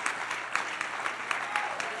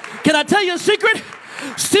 Can I tell you a secret?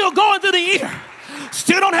 Still going through the year.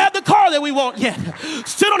 Still don't have the car that we want yet.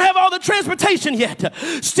 Still don't have all the transportation yet.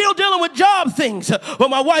 Still dealing with job things.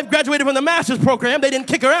 When my wife graduated from the master's program, they didn't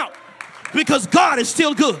kick her out because God is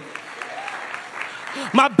still good.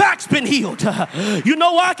 My back's been healed. You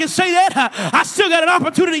know why I can say that? I still got an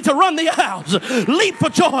opportunity to run the house, leap for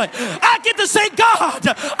joy. I get to say, God,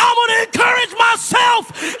 I'm going to encourage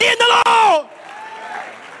myself in the Lord.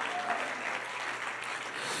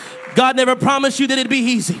 God never promised you that it'd be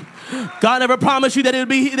easy. God never promised you that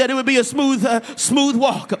it would be a smooth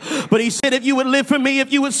walk. But he said, if you would live for me,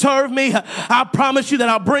 if you would serve me, I promise you that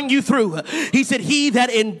I'll bring you through. He said, he that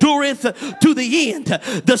endureth to the end,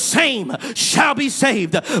 the same shall be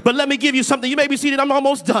saved. But let me give you something. You may be seated. I'm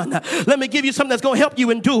almost done. Let me give you something that's going to help you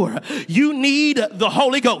endure. You need the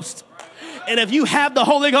Holy Ghost. And if you have the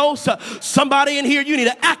Holy Ghost, somebody in here, you need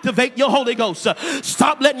to activate your Holy Ghost.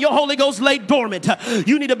 Stop letting your Holy Ghost lay dormant.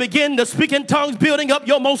 You need to begin to speak in tongues, building up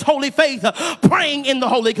your most holy faith, praying in the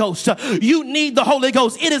Holy Ghost. You need the Holy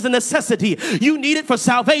Ghost. It is a necessity. You need it for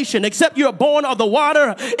salvation. Except you're born of the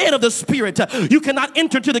water and of the Spirit, you cannot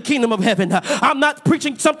enter to the kingdom of heaven. I'm not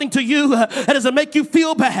preaching something to you that doesn't make you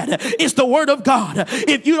feel bad. It's the word of God.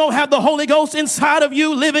 If you don't have the Holy Ghost inside of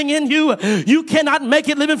you, living in you, you cannot make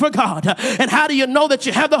it living for God. And how do you know that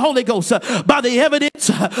you have the Holy Ghost? By the evidence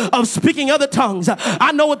of speaking other tongues.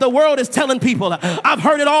 I know what the world is telling people. I've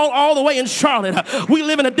heard it all the way in Charlotte. We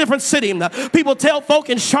live in a different city. People tell folk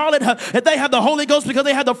in Charlotte that they have the Holy Ghost because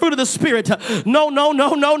they have the fruit of the Spirit. No.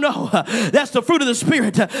 That's the fruit of the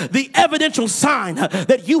Spirit. The evidential sign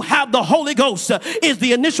that you have the Holy Ghost is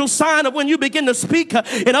the initial sign of when you begin to speak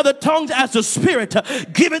in other tongues as the Spirit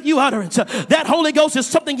giveth you utterance. That Holy Ghost is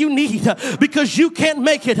something you need because you can't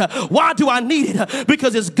make it. Why do I need it?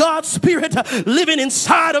 Because it's God's Spirit living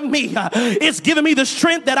inside of me. It's giving me the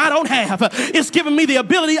strength that I don't have. It's giving me the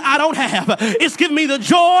ability I don't have. It's giving me the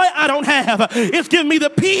joy I don't have. It's giving me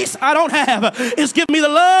the peace I don't have. It's giving me the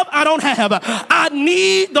love I don't have. I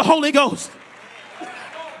need the Holy Ghost.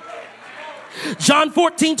 John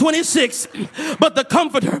 14:26, but the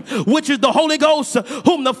Comforter, which is the Holy Ghost,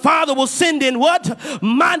 whom the Father will send in what?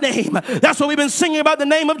 My name. That's what we've been singing about, the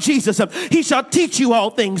name of Jesus. He shall teach you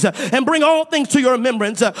all things and bring all things to your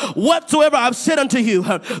remembrance, whatsoever I've said unto you.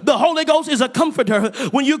 The Holy Ghost is a comforter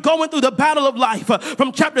when you're going through the battle of life.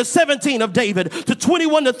 From chapter 17 of David to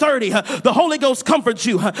 21 to 30, the Holy Ghost comforts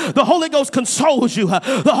you. The Holy Ghost consoles you.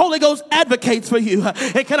 The Holy Ghost advocates for you.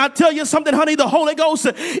 And can I tell you something, honey? The Holy Ghost,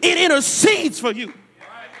 it intercedes for you.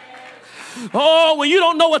 Oh, when you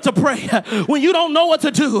don't know what to pray, when you don't know what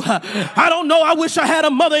to do, I don't know. I wish I had a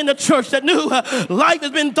mother in the church that knew life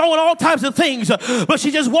has been throwing all types of things, but she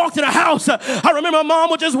just walked in the house. I remember my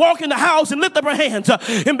mom would just walk in the house and lift up her hands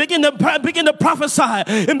and begin to prophesy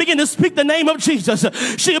and begin to speak the name of Jesus.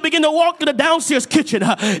 She would begin to walk to the downstairs kitchen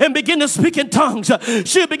and begin to speak in tongues.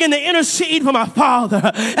 She would begin to intercede for my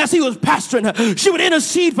father as he was pastoring. She would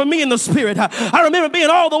intercede for me in the spirit. I remember being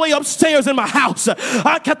all the way upstairs in my house.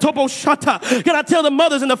 Can I tell the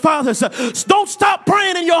mothers and the fathers, don't stop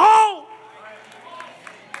praying in your home.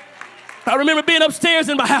 I remember being upstairs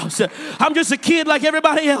in my house. I'm just a kid like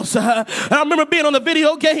everybody else. And I remember being on the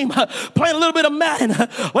video game, playing a little bit of Madden,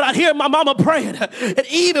 when I'd hear my mama praying. And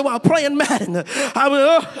even while playing Madden,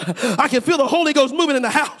 I could feel the Holy Ghost moving in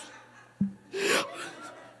the house.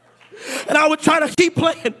 And I would try to keep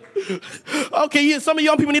playing. Okay, yeah, some of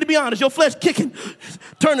young people need to be honest. Your flesh kicking.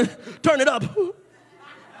 Turn it up.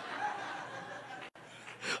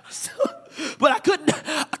 But I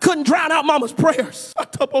couldn't drown out mama's prayers. I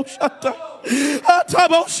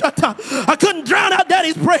couldn't drown out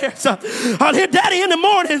daddy's prayers. I'd hear daddy in the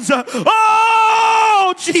mornings.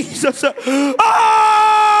 Oh, Jesus.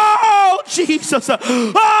 Oh, Jesus.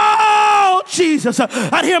 Oh, Jesus.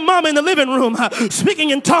 I'd hear mama in the living room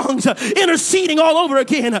speaking in tongues, interceding all over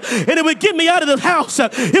again. And it would get me out of the house.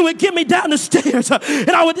 It would get me down the stairs.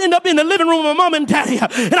 And I would end up in the living room with mom and daddy.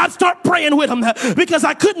 And I'd start praying with them because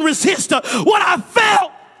I couldn't resist what I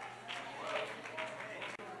felt.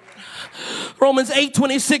 Romans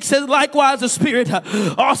 8:26 says, likewise the Spirit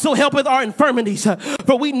also helpeth our infirmities,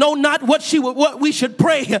 for we know not what we should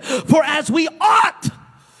pray for as we ought.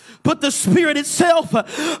 But the Spirit itself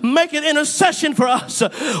maketh intercession for us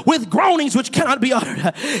with groanings which cannot be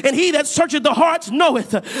uttered. And he that searcheth the hearts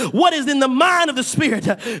knoweth what is in the mind of the Spirit,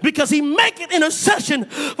 because he maketh intercession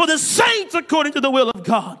for the saints according to the will of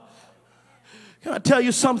God. Can I tell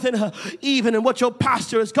you something? Even in what your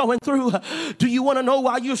pastor is going through, do you want to know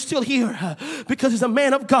why you're still here? Because he's a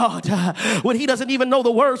man of God. When he doesn't even know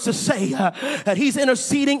the words to say, that he's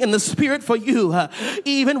interceding in the Spirit for you,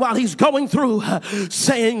 even while he's going through,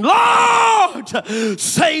 saying, Lord,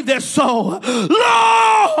 save their soul.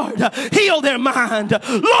 Lord, heal their mind.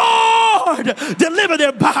 Lord, deliver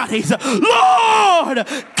their bodies. Lord,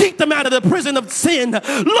 keep them out of the prison of sin.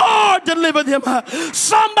 Lord, deliver them.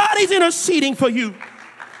 Somebody's interceding for you.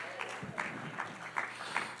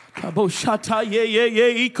 Somebody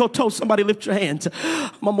lift your hands.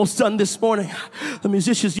 I'm almost done this morning. The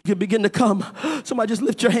musicians, you can begin to come. Somebody just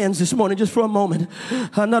lift your hands this morning just for a moment.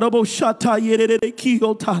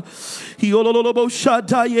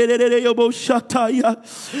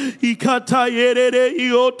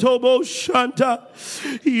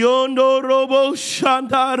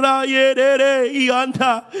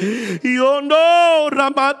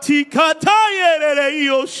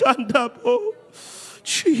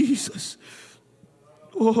 Jesus.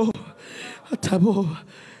 Oh, I've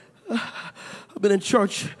been in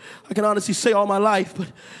church, I can honestly say, all my life,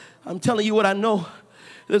 but I'm telling you what I know.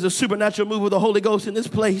 There's a supernatural move of the Holy Ghost in this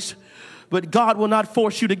place, but God will not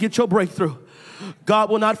force you to get your breakthrough. God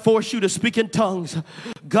will not force you to speak in tongues.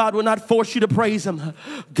 God will not force you to praise him.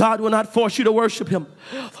 God will not force you to worship him.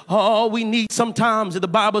 All we need sometimes, the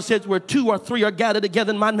Bible says, where 2 or 3 are gathered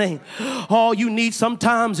together in my name. All you need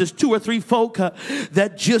sometimes is 2 or 3 folk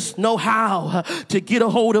that just know how to get a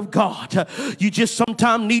hold of God. You just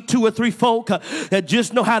sometimes need 2 or 3 folk that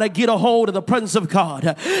just know how to get a hold of the presence of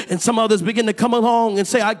God. And some others begin to come along and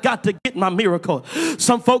say, I got to get my miracle.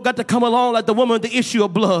 Some folk got to come along like the woman with the issue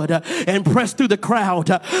of blood and press through the crowd,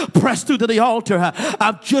 press through to the altar.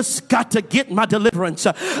 I've just got to get my deliverance.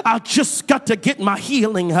 I've just got to get my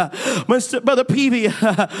healing. Mr. Brother Peavy,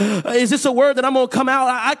 is this a word that I'm going to come out?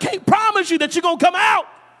 I can't promise you that you're going to come out.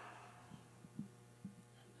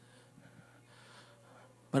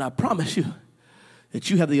 But I promise you that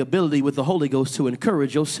you have the ability with the Holy Ghost to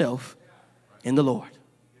encourage yourself. in the Lord.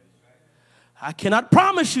 I cannot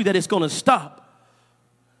promise you that it's going to stop,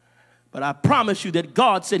 but I promise you that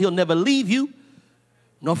God said he'll never leave you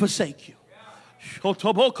nor forsake you.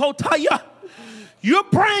 You're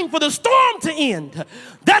praying for the storm to end.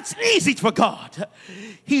 That's easy for God.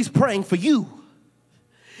 He's praying for you.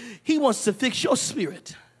 He wants to fix your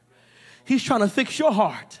spirit. He's trying to fix your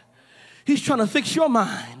heart. He's trying to fix your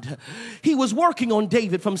mind. He was working on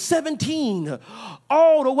David from 17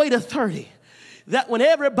 all the way to 30. That when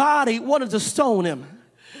everybody wanted to stone him,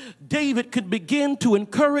 David could begin to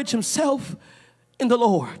encourage himself in the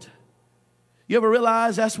Lord. You ever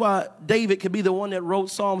realize that's why David could be the one that wrote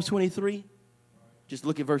Psalms 23? Just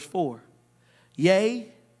look at verse 4. Yea,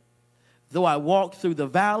 though I walk through the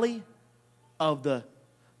valley of the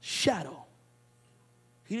shadow.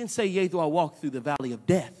 He didn't say, yea, though I walk through the valley of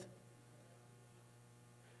death.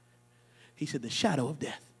 He said the shadow of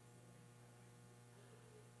death.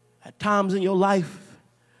 At times in your life,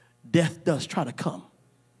 death does try to come.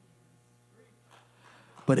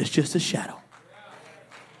 But it's just a shadow.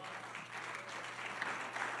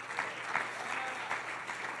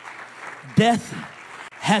 Death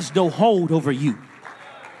has no hold over you.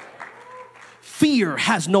 Fear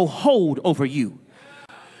has no hold over you.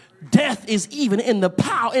 Death is even in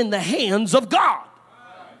the hands of God.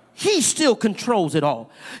 He still controls it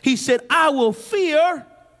all. He said, I will fear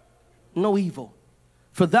no evil,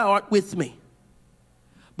 for thou art with me.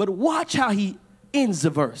 But watch how he ends the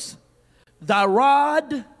verse. Thy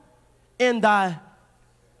rod and thy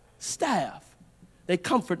staff, they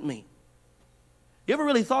comfort me. You ever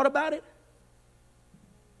really thought about it?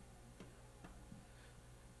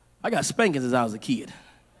 I got spankings as I was a kid.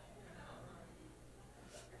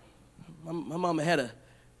 My mom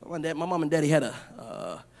and daddy had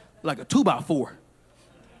like a 2x4.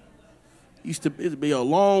 It'd be a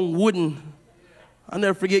long wooden. I'll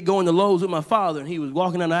never forget going to Lowe's with my father, and he was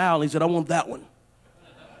walking down the aisle, and he said, I want that one.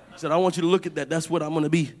 He said, I want you to look at that. That's what I'm going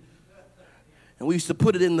to be. And we used to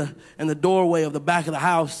put it in the doorway of the back of the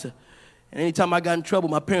house. And anytime I got in trouble,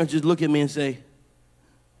 my parents just look at me and say,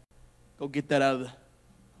 go get that out of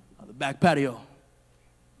the back patio.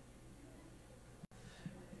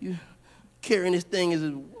 You carrying this thing is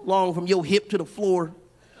long from your hip to the floor.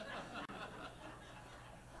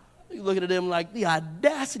 You looking at them like the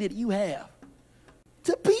audacity that you have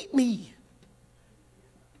to beat me.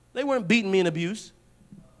 They weren't beating me in abuse.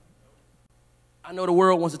 I know the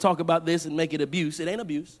world wants to talk about this and make it abuse. It ain't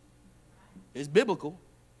abuse. It's biblical.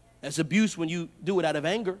 It's abuse when you do it out of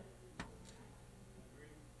anger.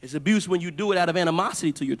 It's abuse when you do it out of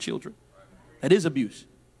animosity to your children. That is abuse.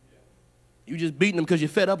 You just beating them because you're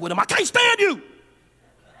fed up with them. I can't stand you.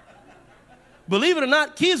 Believe it or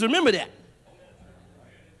not, kids remember that.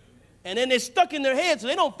 And then they're stuck in their head so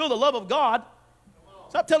they don't feel the love of God.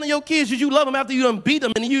 Stop telling your kids that you love them after you done beat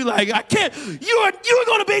them and you like, I can't, you're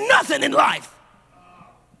going to be nothing in life.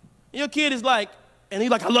 And your kid is like, and he's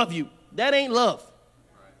like, I love you. That ain't love.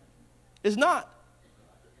 It's not.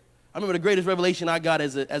 I remember the greatest revelation I got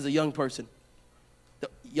as a young person.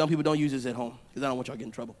 Young people don't use this at home because I don't want y'all to get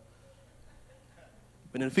in trouble.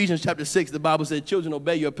 But in Ephesians chapter 6, the Bible said, children,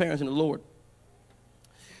 obey your parents in the Lord.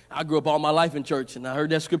 I grew up all my life in church, and I heard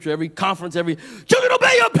that scripture every conference, children,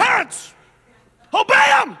 obey your parents. Obey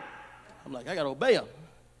them. I'm like, I got to obey them.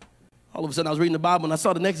 All of a sudden, I was reading the Bible, and I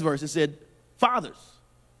saw the next verse. It said, fathers,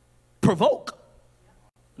 provoke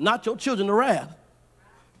not your children to wrath.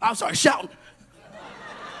 I started shouting.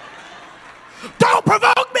 Don't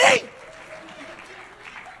provoke me.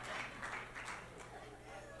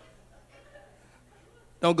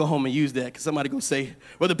 Don't go home and use that because somebody going to say,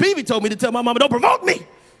 well, the Peavy told me to tell my mama, don't provoke me.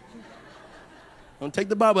 Don't take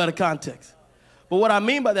the Bible out of context. But what I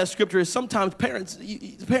mean by that scripture is sometimes parents,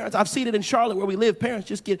 I've seen it in Charlotte where we live, parents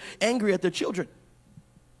just get angry at their children.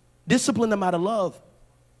 Discipline them out of love.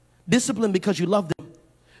 Discipline because you love them.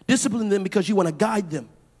 Discipline them because you want to guide them.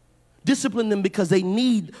 Discipline them because they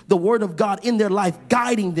need the word of God in their life,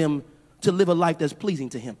 guiding them to live a life that's pleasing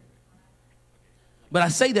to him. But I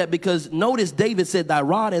say that because notice David said, thy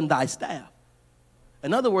rod and thy staff.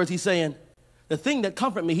 In other words, he's saying, the thing that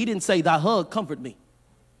comfort me, he didn't say thy hug comfort me.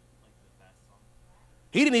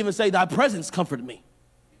 He didn't even say thy presence comfort me.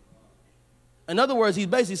 In other words, he's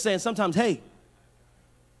basically saying sometimes, hey,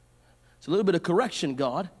 it's a little bit of correction,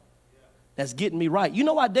 God, that's getting me right. You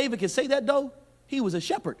know why David can say that, though? He was a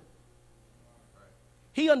shepherd.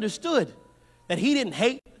 He understood that he didn't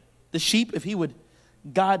hate the sheep if he would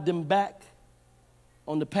guide them back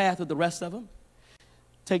on the path of the rest of them.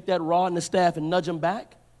 Take that rod and the staff and nudge them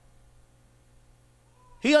back.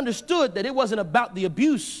 He understood that it wasn't about the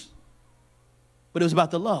abuse, but it was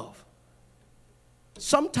about the love.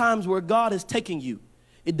 sometimes where God is taking you,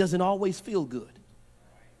 it doesn't always feel good,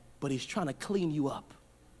 but he's trying to clean you up.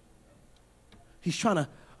 He's trying to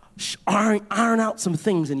iron out some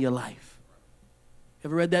things in your life.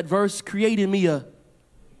 Ever read that verse? Create in me the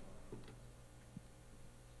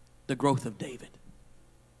growth of David.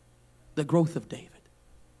 The growth of David.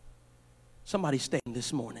 Somebody stand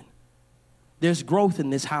this morning. There's growth in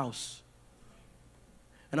this house.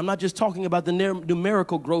 And I'm not just talking about the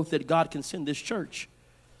numerical growth that God can send this church,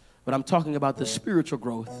 but I'm talking about the spiritual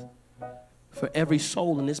growth for every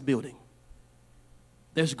soul in this building.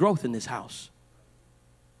 There's growth in this house.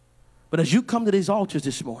 But as you come to these altars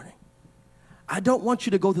this morning, I don't want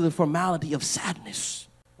you to go through the formality of sadness.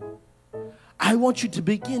 I want you to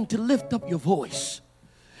begin to lift up your voice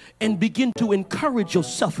and begin to encourage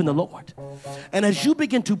yourself in the Lord. And as you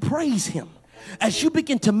begin to praise him, as you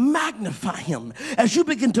begin to magnify him, as you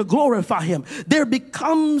begin to glorify him, there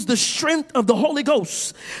becomes the strength of the Holy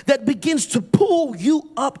Ghost that begins to pull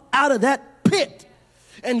you up out of that pit.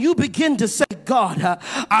 And you begin to say, God,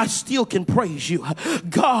 I still can praise you.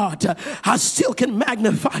 God, I still can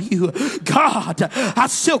magnify you. God, I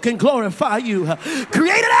still can glorify you.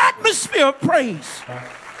 Create an atmosphere of praise.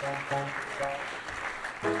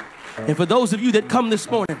 And for those of you that come this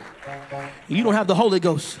morning, you don't have the Holy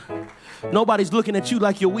Ghost. Nobody's looking at you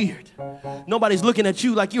like you're weird. Nobody's looking at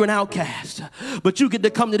you like you're an outcast. But you get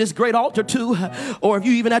to come to this great altar too. Or if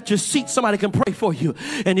you even at your seat, somebody can pray for you.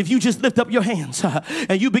 And if you just lift up your hands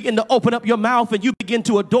and you begin to open up your mouth and you begin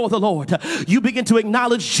to adore the Lord, you begin to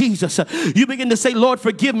acknowledge Jesus. You begin to say, Lord,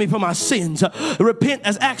 forgive me for my sins. Repent,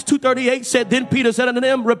 as Acts 2:38 said. Then Peter said unto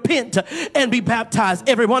them, repent and be baptized,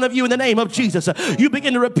 every one of you, in the name of Jesus. You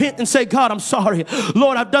begin to repent and say, God, I'm sorry.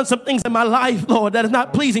 Lord, I've done some things in my life, Lord, that is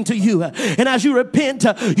not pleasing to you. And as you repent,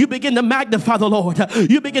 you begin to magnify the Lord.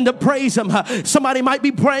 You begin to praise him. Somebody might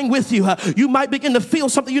be praying with you. You might begin to feel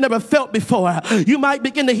something you never felt before. You might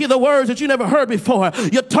begin to hear the words that you never heard before.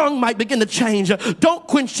 Your tongue might begin to change. Don't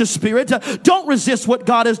quench the spirit. Don't resist what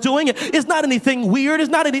God is doing. It's not anything weird.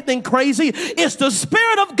 It's not anything crazy. It's the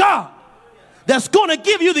Spirit of God that's going to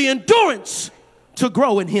give you the endurance to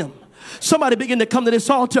grow in him. Somebody begin to come to this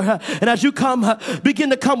altar, and as you come, begin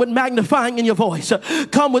to come with magnifying in your voice.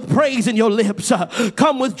 Come with praise in your lips.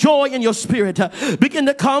 Come with joy in your spirit. Begin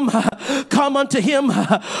to come unto him.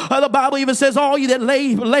 The Bible even says, all you that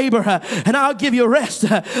labor, and I'll give you rest.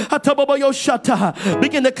 Begin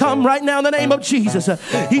to come right now in the name of Jesus. In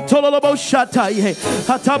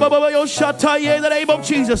the name of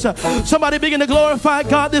Jesus. Somebody begin to glorify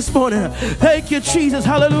God this morning. Thank you, Jesus.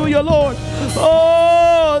 Hallelujah, Lord.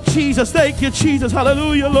 Oh, Jesus. Thank you, Jesus.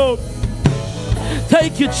 Hallelujah, Lord.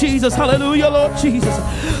 Thank you, Jesus. Hallelujah, Lord Jesus.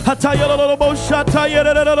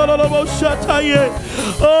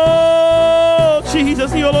 Oh,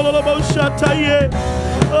 Jesus.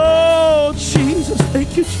 Oh, Jesus.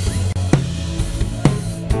 Thank you, Jesus.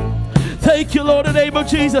 Thank you, Lord, in the name of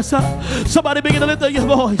Jesus. Somebody begin to lift up your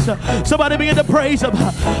voice. Somebody begin to praise him.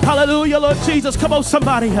 Hallelujah, Lord Jesus. Come on,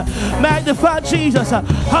 somebody. Magnify Jesus.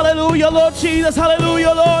 Hallelujah, Lord Jesus.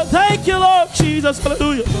 Hallelujah, Lord. Thank you, Lord Jesus.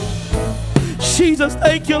 Hallelujah. Jesus,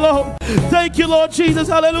 thank you, Lord. Thank you, Lord Jesus.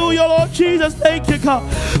 Hallelujah, Lord Jesus. Thank you, God.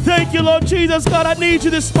 Thank you, Lord Jesus. God, I need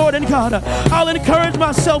you this morning, God. I'll encourage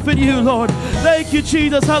myself in you, Lord. Thank you,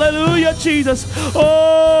 Jesus. Hallelujah, Jesus.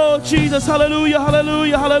 Oh, Jesus. Hallelujah,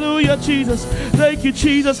 hallelujah, hallelujah, Jesus. Thank you,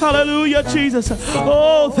 Jesus. Hallelujah, Jesus.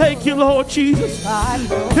 Oh, thank you, Lord Jesus.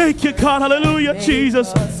 Thank you, God. Hallelujah,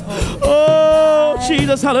 Jesus. Oh,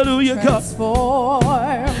 Jesus. Hallelujah, God.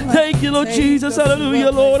 Thank you, Lord Jesus.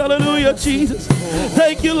 Hallelujah, Lord. Hallelujah, Jesus.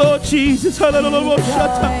 Thank you, Lord Jesus. Hallelujah.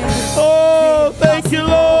 Oh, thank you,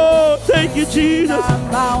 Lord. Thank you, Jesus.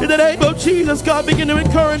 In the name of Jesus, God, begin to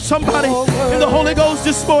encourage somebody in the Holy Ghost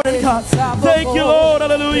this morning, God. Thank you, Lord.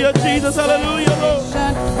 Hallelujah, Jesus. Hallelujah, Lord.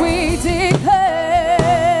 We declare